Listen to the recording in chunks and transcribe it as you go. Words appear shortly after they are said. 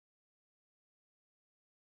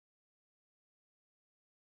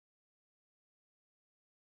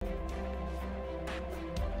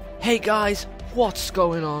Hey guys, what's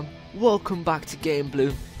going on? Welcome back to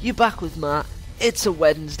GameBloom. You're back with Matt. It's a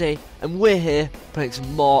Wednesday and we're here playing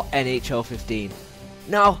some more NHL 15.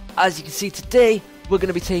 Now, as you can see today, we're going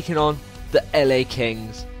to be taking on the LA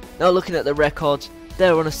Kings. Now looking at the records,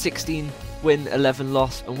 they're on a 16 win 11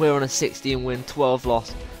 loss and we're on a 16 win 12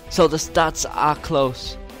 loss. So the stats are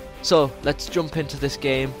close. So let's jump into this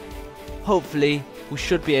game. Hopefully we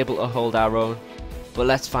should be able to hold our own, but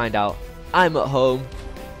let's find out. I'm at home,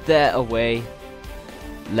 they're away.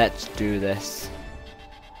 Let's do this.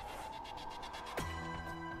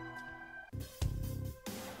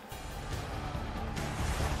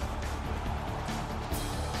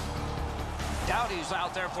 Dowdy's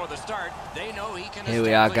out there for the start. They know he can. Here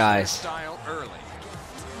we are, guys. Style early.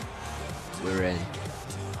 We're in.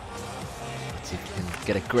 Let's see if we can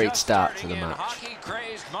get a great start to the match.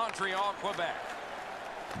 Hockey-crazed Montreal, Quebec.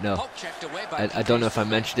 No, I don't know if I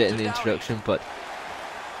mentioned it in the introduction, but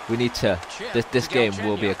we need to. This game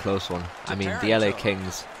will be a close one. I mean, the LA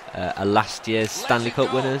Kings are last year's Stanley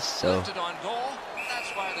Cup winners, so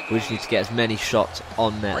we just need to get as many shots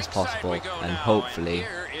on net as possible, and hopefully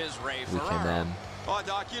we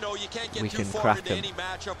can crack them.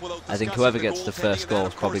 I think whoever gets the first goal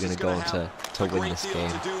is probably going to go on to win this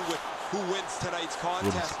game.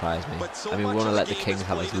 Wouldn't surprise me. I mean, we want to let the Kings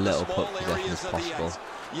have as little puck possession as possible.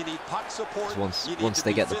 Once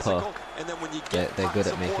they get the puck, they're good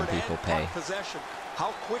at making people pay.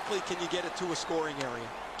 How quickly can you get it to a scoring area?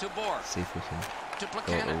 See if we can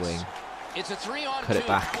go to the wing. It's a 3-on-2. Cut it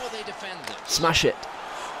back. Smash it.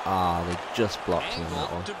 Ah, they just blocked him on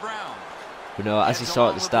that one. But no, as you saw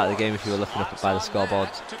at the start of the game, if you were looking up by the scoreboard,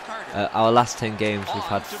 our last 10 games we've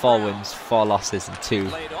had 4 wins, 4 losses and 2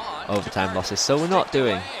 overtime losses. So we're not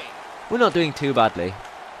doing too badly.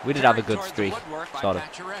 We did have a good streak, sort of,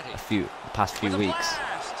 the past few weeks.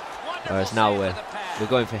 Whereas now we're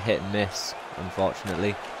going for hit and miss,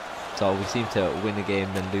 unfortunately. So we seem to win a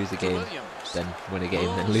game, then lose a game, then win a game,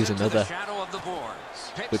 then lose another,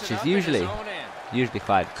 which is usually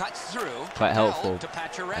quite helpful.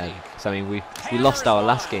 So I mean, we lost our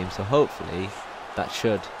last game, so hopefully that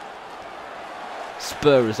should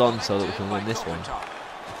spur us on so that we can win this one.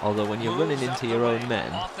 Although when you're running into your own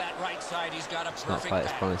men, it's not quite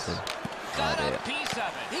as promising. Oh dear.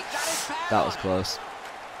 That was close.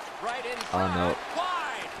 Oh no.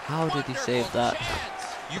 How did he save that?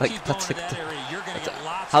 Like,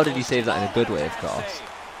 how did he save that in a good way, of course?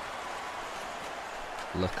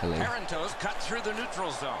 Luckily. Let's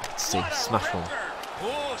see, smash one.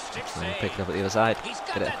 Pick it up at the other side.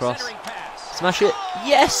 Get it across. Smash it.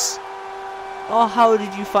 Yes! Oh, how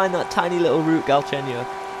did you find that tiny little route, Galchenyuk?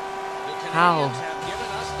 How?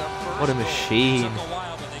 What a machine.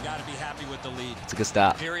 It's a good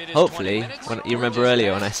start. Hopefully, you remember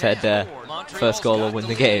earlier when I said first goal will win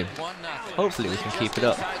the game. Hopefully we can keep it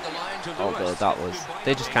up. Although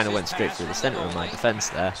they just kind of went straight through the centre of my defence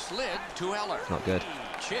there. Not good.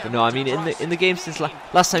 But no, I mean in the game since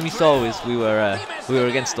last time you saw us, we were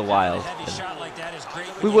against the Wild. And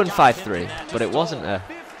we won 5-3, but it wasn't a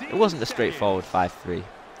straightforward 5-3.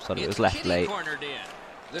 So it was left late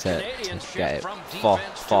to get it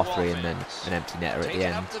 4-3 and then an empty netter at the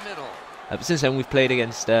end. But since then we've played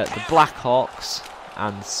against the Blackhawks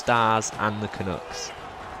and Stars and the Canucks.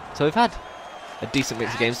 So we've had a decent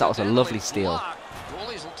mix of games. That was a lovely steal.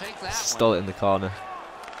 Stole it in the corner.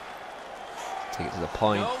 Take it to the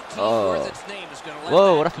point. Oh.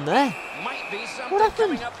 Whoa, what happened there? What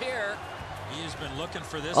happened?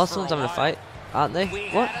 Oh, someone's having a fight, aren't they?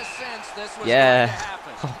 What? Yeah.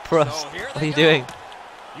 Oh, Prost. What are you doing?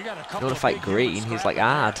 You want to fight Green? He's like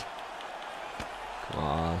hard. Come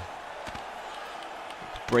on.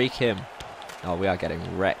 Break him. Oh, we are getting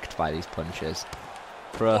wrecked by these punches.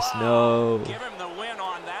 Prost, no. Give him the win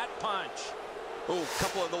on that punch. Oh, a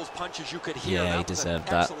couple of those punches you could hear. Yeah, he deserved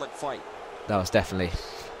that. That was definitely.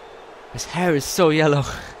 His hair is so yellow.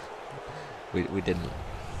 we didn't.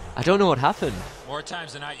 I don't know what happened. More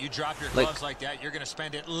times than not, you drop your gloves like that, you're going to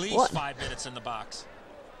spend at least 5 minutes in the box.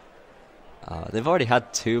 They've already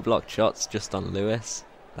had 2 blocked shots just on Lewis.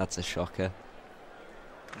 That's a shocker.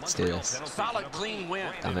 Let's do this. Solid, clean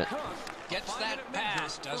win. Damn it. Gets that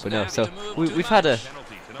pass. But no, so we've had a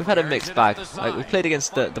mixed bag. Like, we played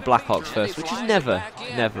against the Blackhawks first, which is never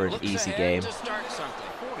an easy game.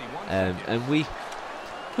 And we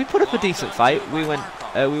put up a decent fight. We were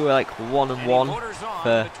like 1-1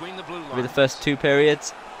 for the first 2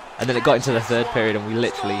 periods, and then it got into the 3rd period and we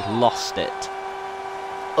literally lost it.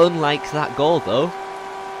 Unlike that goal though.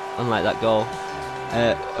 And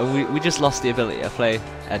we just lost the ability to play,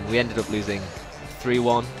 and we ended up losing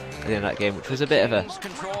 3-1 at the end of that game, which was a bit of a...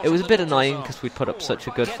 It was a bit annoying because we put up such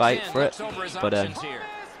a good fight for it, but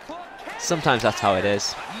sometimes that's how it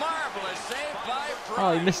is.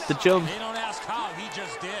 Oh, he missed the jump.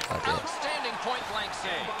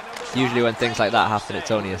 Usually when things like that happen,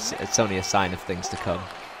 it's only a sign of things to come.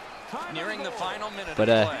 But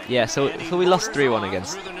yeah, so we lost 3-1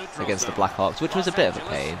 against the Blackhawks, which was a bit of a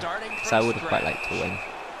pain, because I would have quite liked to win.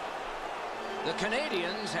 The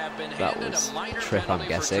Canadiens have been that was a trip, I'm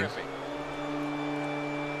guessing.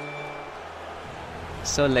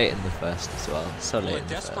 So late in the first as well. So late in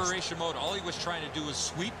the first. Mode, all he was trying to do was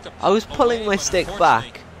sweep the I was pulling my stick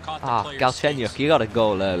back. Ah, Galchenyuk, you got a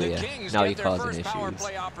goal earlier. Now you're causing issues.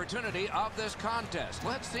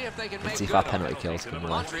 Let's see if our penalty kills can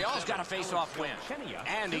work.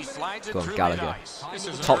 Go on, Gallagher.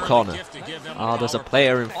 Top corner. Oh, there's a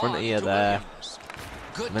player in front of you there.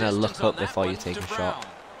 I'm going to look up before you take a shot.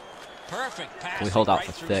 Can we hold out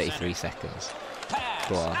for 33 seconds?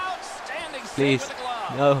 Go on. Please.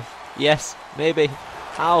 No. Yes. Maybe.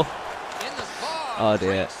 How? Oh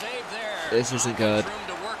dear. This isn't good.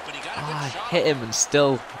 Oh, I hit him and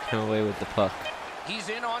still came away with the puck.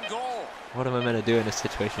 What am I meant to do in a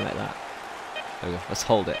situation like that? There we go. Let's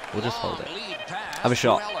hold it. We'll just hold it. Have a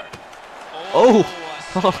shot. Oh!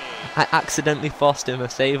 I accidentally forced him a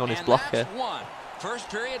save on his blocker.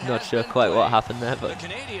 Not sure quite what happened there, but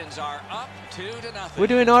we're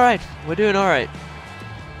doing alright. We're doing alright.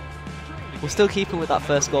 We're still keeping with that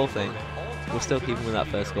first goal thing.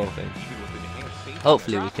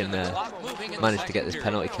 Hopefully we can manage to get this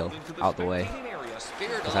penalty kill out the way.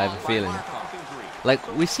 Because I have a feeling, like,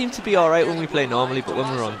 we seem to be alright when we play normally, but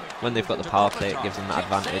when they've got the power play, it gives them that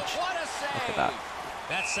advantage. Look at that.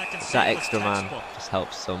 That extra man just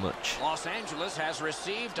helps so much. Los Angeles has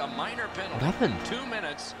received a minor penalty. What happened? 2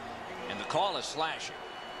 minutes, and the call is slashing.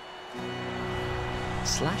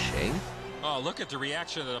 Slashing? Oh, look at the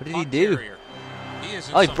reaction of the What did he do?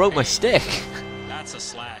 He broke my stick. That's a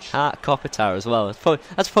slash. Kopitar as well.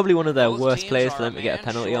 That's probably one of their worst players for them to get a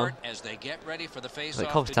penalty on. Like,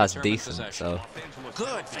 Kopitar's decent, so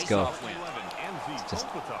let's go. Just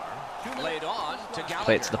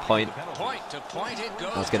play it to the point.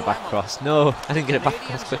 Let's get it back across. No, I didn't get it back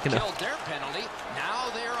across quick enough.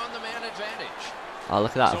 Oh,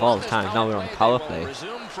 look at that, of all the time. Now we're on power play.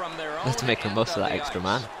 Let's make the most of that extra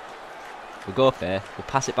man. We'll go up here, we'll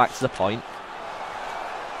pass it back to the point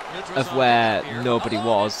of where nobody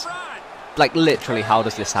was. Like, literally, how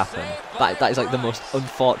does this happen? That is like the most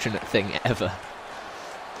unfortunate thing ever.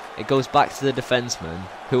 It goes back to the defensemen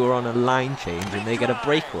who are on a line change and they get a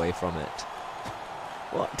breakaway from it.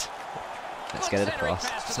 What? Let's get it across.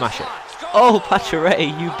 Smash it. Oh,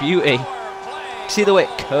 Pacioretty, you beauty. See the way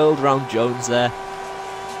it curled round Jones there?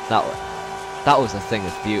 That was a thing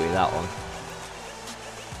of beauty, that one.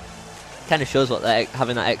 Kind of shows what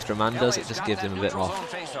having that extra man does. It just gives him a bit more.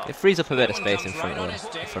 It frees up a bit of space in front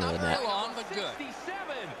of the net.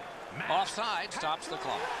 Offside stops the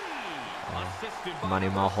clock. Manny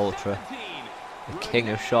Malhotra, the king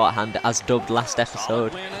of shorthand, as dubbed last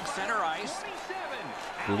episode.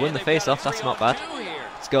 We won the face-off. That's not bad.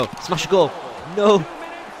 Let's go. Smash a goal. No.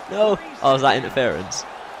 No. Oh, was that interference?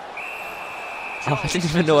 Oh, I didn't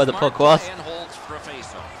even know where the puck was.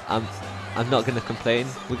 I'm not going to complain.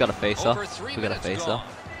 We got a face-off. We got a face-off.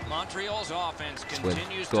 Montreal's offense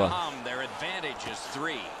continues to hum. Their advantage is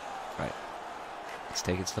 3. Right. Let's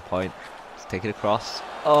take it to the point. Let's take it across.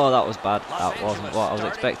 Oh, that was bad. That wasn't what I was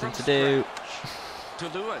expecting to do.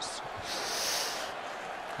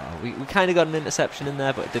 Oh, we kind of got an interception in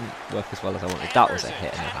there, but it didn't work as well as I wanted. That was a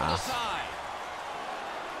hit and a half.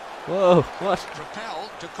 Whoa, what?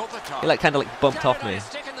 He kind of bumped off me.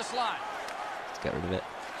 Let's get rid of it.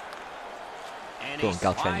 Go on,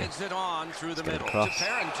 Galchenyuk. Let's get it across.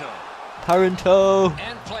 Parento!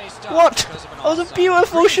 What? That was a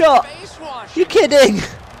beautiful shot! You kidding?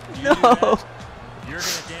 No! You're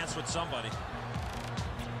gonna dance with somebody.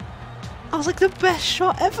 That was like the best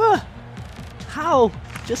shot ever! How?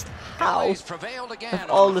 Just how? Of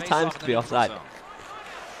all the times to be offside.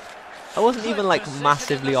 I wasn't even like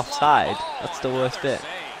massively offside. That's the worst bit.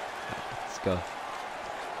 Let's go.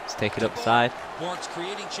 Let's take it upside.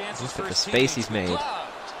 Look at the space he's made. Go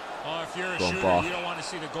on, Boff.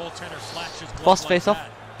 Boss face off.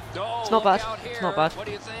 It's not bad. It's not bad.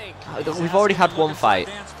 We've already had one fight.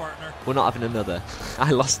 We're not having another.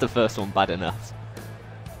 I lost the first one bad enough.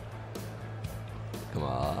 Come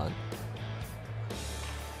on.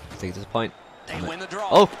 Take it to the point.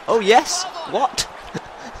 Oh yes! What?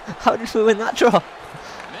 How did we win that draw?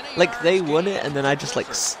 Like, they won it and then I just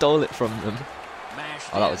like stole it from them.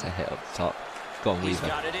 Oh, that was a hit up the top. Go on,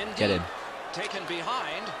 Weaver. Get in. Taken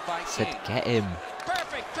behind by Said get him.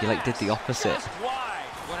 He like did the opposite.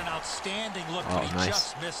 What an outstanding look. Oh, He nice.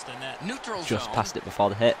 just missed the net. Neutral Just zone. passed it before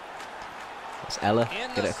the hit. That's Ella. In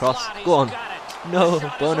Get the it across. slot, Go on. he's got it. No, Shot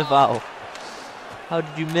is Bonaval. off. How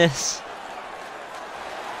did you miss?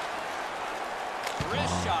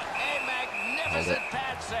 Wrist shot. A Hold magnificent it.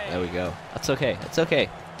 pad save. There we go. That's okay. That's okay.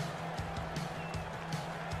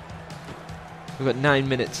 We've got 9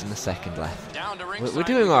 minutes in the second left. Down to We're ringside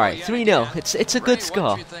doing we all go right. yet 3-0. again. It's a Ray, good what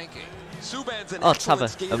score. you thinking? Subban's an Oh, let's have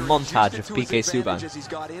excellent a skater. montage He's of used it to his PK Subban. advantage as he's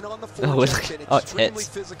got in on the Oh, forecheck, been it's extremely hits.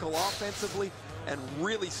 physical offensively and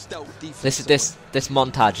really stout This defensively.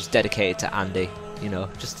 montage is dedicated to Andy. You know,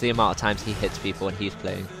 just the amount of times he hits people when he's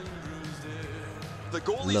playing. The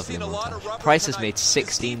goalie's Lovely seen a lot of montage. rubber Price has tonight. made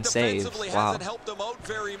 16 His saves. defensively Wow. hasn't helped him out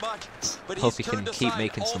very much, but Hope he's he can turned keep aside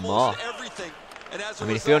making some almost more. everything. And as a I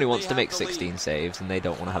mean, if he only result, wants to they make have the lead. 16 saves and they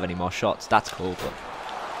don't want to have any more shots, that's cool. But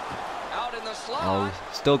Out in the slot. oh,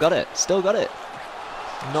 still got it. Still got it.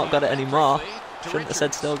 Not got it anymore. Shouldn't have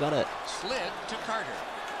said still got it. Slid to Carter.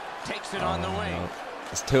 Takes it on the wing. No.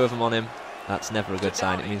 There's two of them on him. That's never a good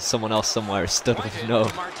sign. It means someone else somewhere is stood with Pointed no.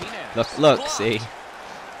 to Martinez. Look, Blocked. see.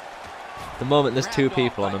 The moment there's two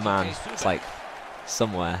people on a man, it's like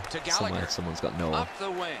somewhere someone's got no one. Up the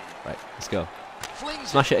wing. Right, let's go. Flings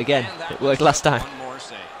Smash it again. and that It worked was last just time. One more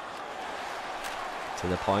save. To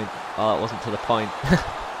the point. Oh, it wasn't to the point.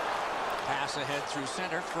 Pass ahead through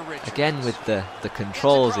center for Richards. Again with the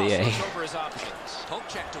controls, Gets across, EA. looks over his options. Poke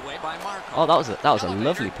checked away by Marco. Oh, that was a Elevator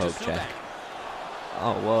lovely to poke Subban. check.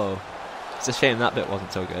 Oh, whoa. It's a shame that bit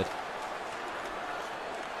wasn't so good.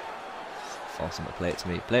 Force him to play it to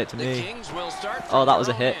me. Play it to The me. Kings will start Oh, from that was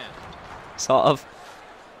a their hit. own end. Sort of.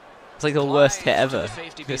 It's like the worst hit Glides to ever. the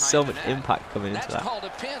safety There's so behind much the net. impact coming into That's that. called a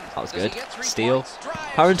pin. That was Does he good. get 3 Steal. points? Drives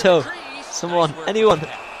to Parento. the crease. Someone. Nice work Anyone. by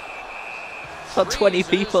the net. Got 20 Freezes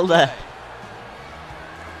people there. play.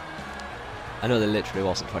 I know there literally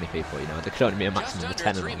wasn't 20 people, you know. There could only be a Just maximum of under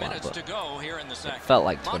 10 of 3 them, minutes but to go here in the second. felt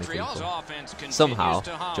like 20 Montreal's people. offense continues Somehow,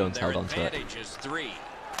 to hum. Jones Their held on to it. advantage is 3.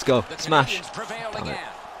 let's go. The Smash. Canadiens prevail Damn it. again.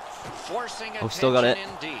 Forcing Oh, still got it.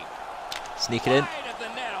 attention in deep. Sneak it in. Wide of the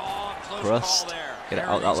net. Oh, close Crust. call there. Get it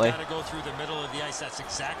out that way. Gotta go through the middle of the ice. That's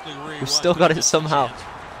exactly where he We've was. still got it somehow.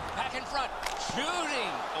 Back in front.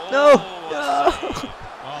 Shooting. No. Oh, No.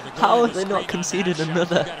 Oh, the How goalie have was they not great on conceded that shot.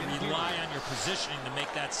 another? You gotta rely on your positioning to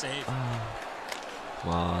make that save.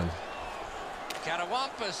 Come on.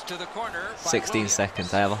 Catawampus to the corner. by 16 Williams.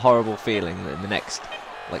 seconds. I have a horrible feeling that in the next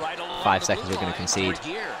like Right along 5 the seconds blue we're going to line, concede.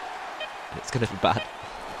 Regier. It's going to be bad.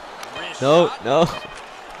 Wrist No, shot. no.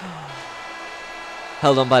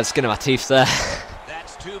 Held on by the skin of my teeth there.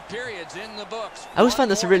 That's 2 periods in the books. I always One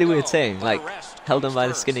find that's a more really to weird go, saying, but like, the rest held on comes by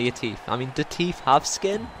the first. skin of your teeth. I mean, do teeth have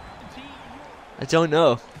skin? I don't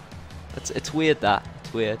know. It's weird that.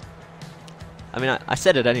 It's weird. I mean, I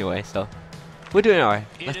said it anyway, so we're doing alright.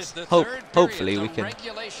 It Let's is the hope. third period, Hopefully, we the can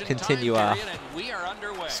regulation continue time our period, and we are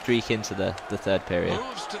underway. streak into the third period.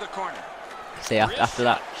 Moves to the corner. See, after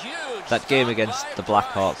that game against the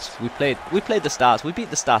Blackhawks, we played the Stars. We beat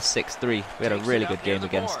the Stars 6-3. We had a really good game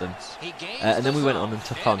against them, and then we went on and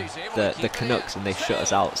took on the Canucks, and they shut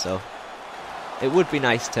us out. So it would be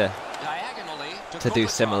nice to do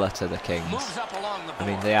similar to the Kings. I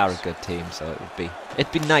mean, they are a good team, so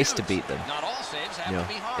it'd be nice to beat them. You know,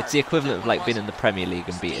 it's the equivalent of like being in the Premier League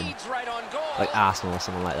and beating like Arsenal or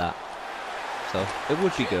something like that. So it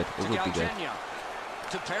would be good. It would be good.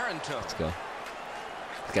 Let's go.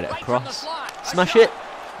 Get it across. Smash it.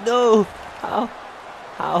 No. How?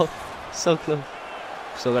 So close.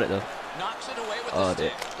 Still got it though. Oh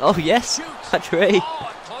dear. Oh yes. Patrick.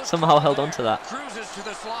 Somehow held on to that.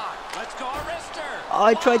 Oh,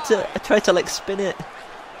 I tried to like spin it.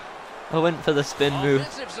 I went for the spin move.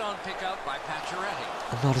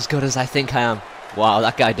 I'm not as good as I think I am. Wow,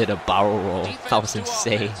 that guy did a barrel roll. That was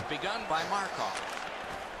insane.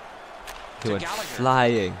 He went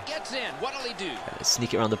flying. Let's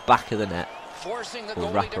sneak it around the back of the net.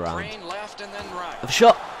 We'll wrap around. Have a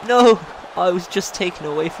shot. No. I was just taken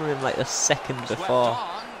away from him like a second before.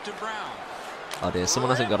 Oh dear, someone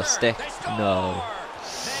hasn't got a stick. No.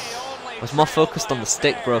 I was more focused on the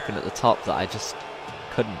stick broken at the top that I just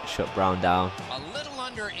couldn't shut Brown down. A little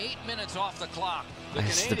under 8 minutes off the clock.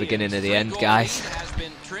 This is the beginning of the end, guys.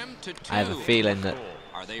 I have a feeling that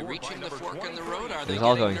Are they reaching the fork in the road? Are it they was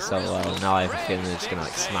all getting going so nervous? well. Now I have a feeling they're just going to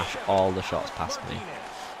like smash all the shots past me.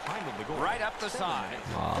 Right up the side.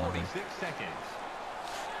 Oh,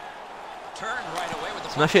 Turn right away with the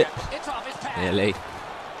smash it. It's off his pad. Nearly.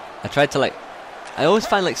 I tried to like. I always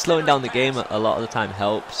find like slowing down the game a lot of the time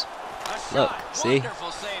helps. Look, see?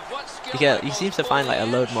 He seems to find like a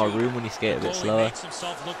load more room when you skate a bit slower,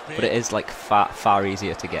 but it is like far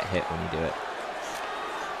easier to get hit when you do it.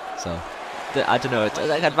 So, I don't know, it's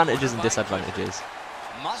like advantages and disadvantages.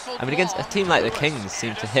 I mean, against a team like the Kings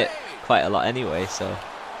seem to hit quite a lot anyway, so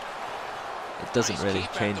it doesn't really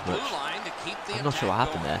change much. I'm not sure what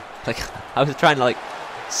happened there. Like, I was trying to like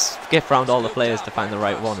skip around all the players to find the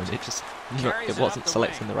right one, and it wasn't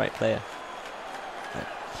selecting the right player. Right,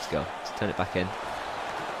 let's go. Let's turn it back in.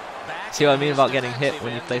 See what I mean about getting hit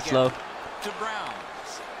when you play slow?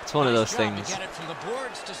 It's one of those things.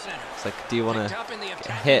 It's like, do you want to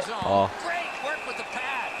get hit or...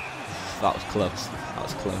 That was close. That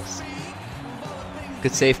was close.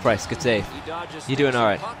 Good save, Price. Good save. You're doing all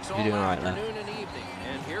right. You're doing all right there.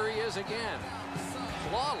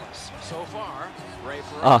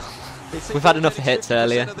 Oh, we've had enough hits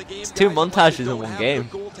earlier. It's 2 montages in one game.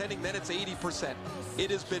 Look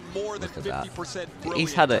at that.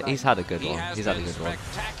 He's had a good one. He's had a good one.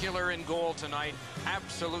 Spectacular in goal tonight.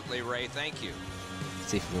 Absolutely, Ray. Thank you.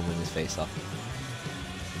 Let's see if we can win this face-off.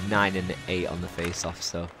 9 and 8 on the face-off.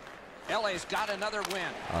 So. LA's got another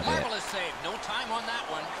win. Oh, marvelous save. No time on that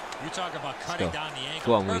one. You talk about cutting down the angle.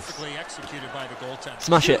 Go on, perfectly executed by the goaltender.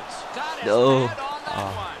 Smash it. No.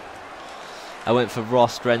 Oh. I went for raw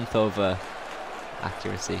strength over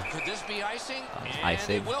accuracy. Could this be icing?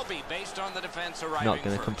 Icing. It will be based on the defense arriving Not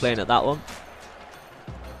going to first. complain at that one.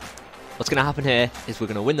 What's going to happen here is we're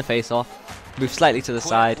going to win the face-off, move slightly to the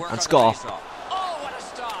side, and score. Oh, what a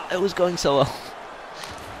stop. It was going so well.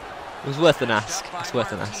 It was worth an ask. It's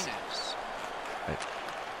worth an ask. Right.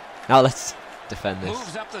 Now let's defend this.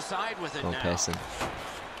 Moves up the side with it Come on, now. Pearson.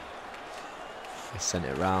 I sent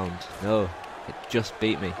it round. No, it just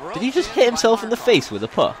beat me. Did he just hit himself in the face with a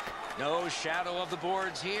puck? No shadow of the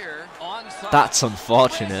boards here. Onside. That's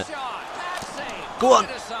unfortunate. Go on,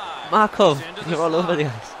 Marco. You're all over the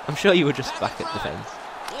ice. I'm sure you were just back at defence.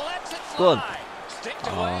 Go on.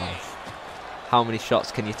 Oh. How many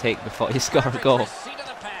shots can you take before you score a goal?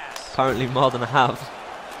 Apparently more than I have.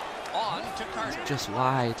 Just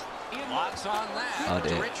wide. Oh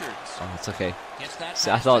dear. Oh, it's okay.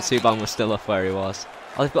 So I thought Subban was still up where he was.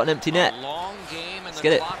 Oh, they've got an empty net. Let's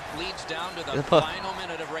get it. Get the puck.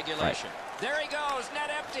 Right.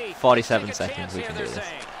 47 seconds, we can do this.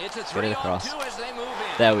 Get it across.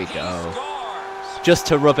 There we go. Just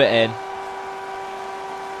to rub it in.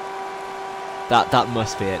 That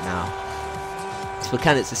must be it now. It's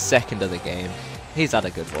the second of the game. He's had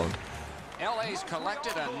a good one.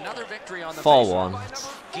 4-1.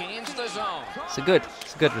 It's a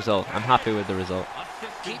good result. I'm happy with the result.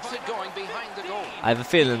 I have a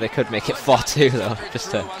feeling they could make it 4-2 though, just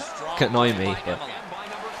to annoy me. But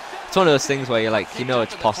it's one of those things where you're like, you know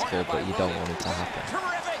it's possible, but you don't want it to happen.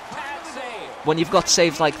 When you've got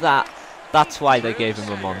saves like that, that's why they gave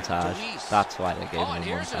him a montage. That's why they gave him a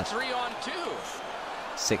montage.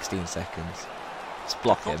 16 seconds. Let's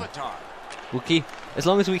block him. We'll keep, as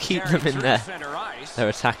long as we keep them in there, they're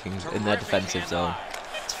attacking in their defensive zone.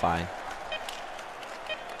 It's fine.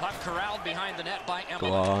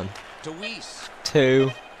 Go on.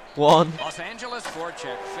 2, 1.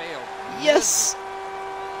 Yes!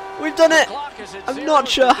 We've done it! I'm not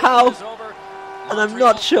sure how, and I'm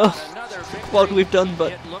not sure what we've done,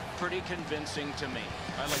 but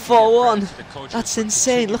 4-1. That's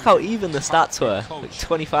insane. Look how even the stats were. Like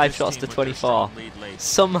 25 shots to 24.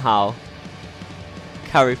 Somehow,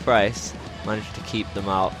 Carey Price managed to keep them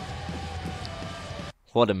out.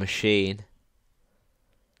 What a machine.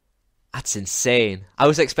 That's insane. I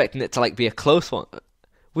was expecting it to like be a close one.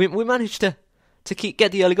 We managed to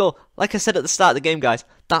get the early goal. Like I said at the start of the game, guys,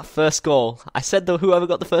 that first goal, I said that whoever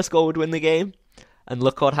got the first goal would win the game, and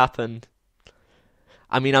look what happened.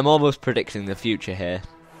 I mean, I'm almost predicting the future here.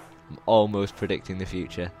 I'm almost predicting the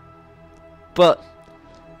future. But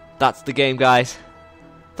that's the game, guys.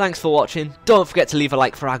 Thanks for watching. Don't forget to leave a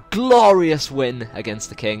like for our glorious win against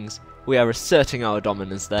the Kings. We are asserting our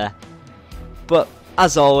dominance there. But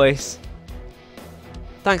as always,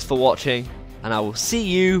 thanks for watching, and I will see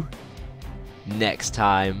you next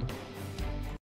time.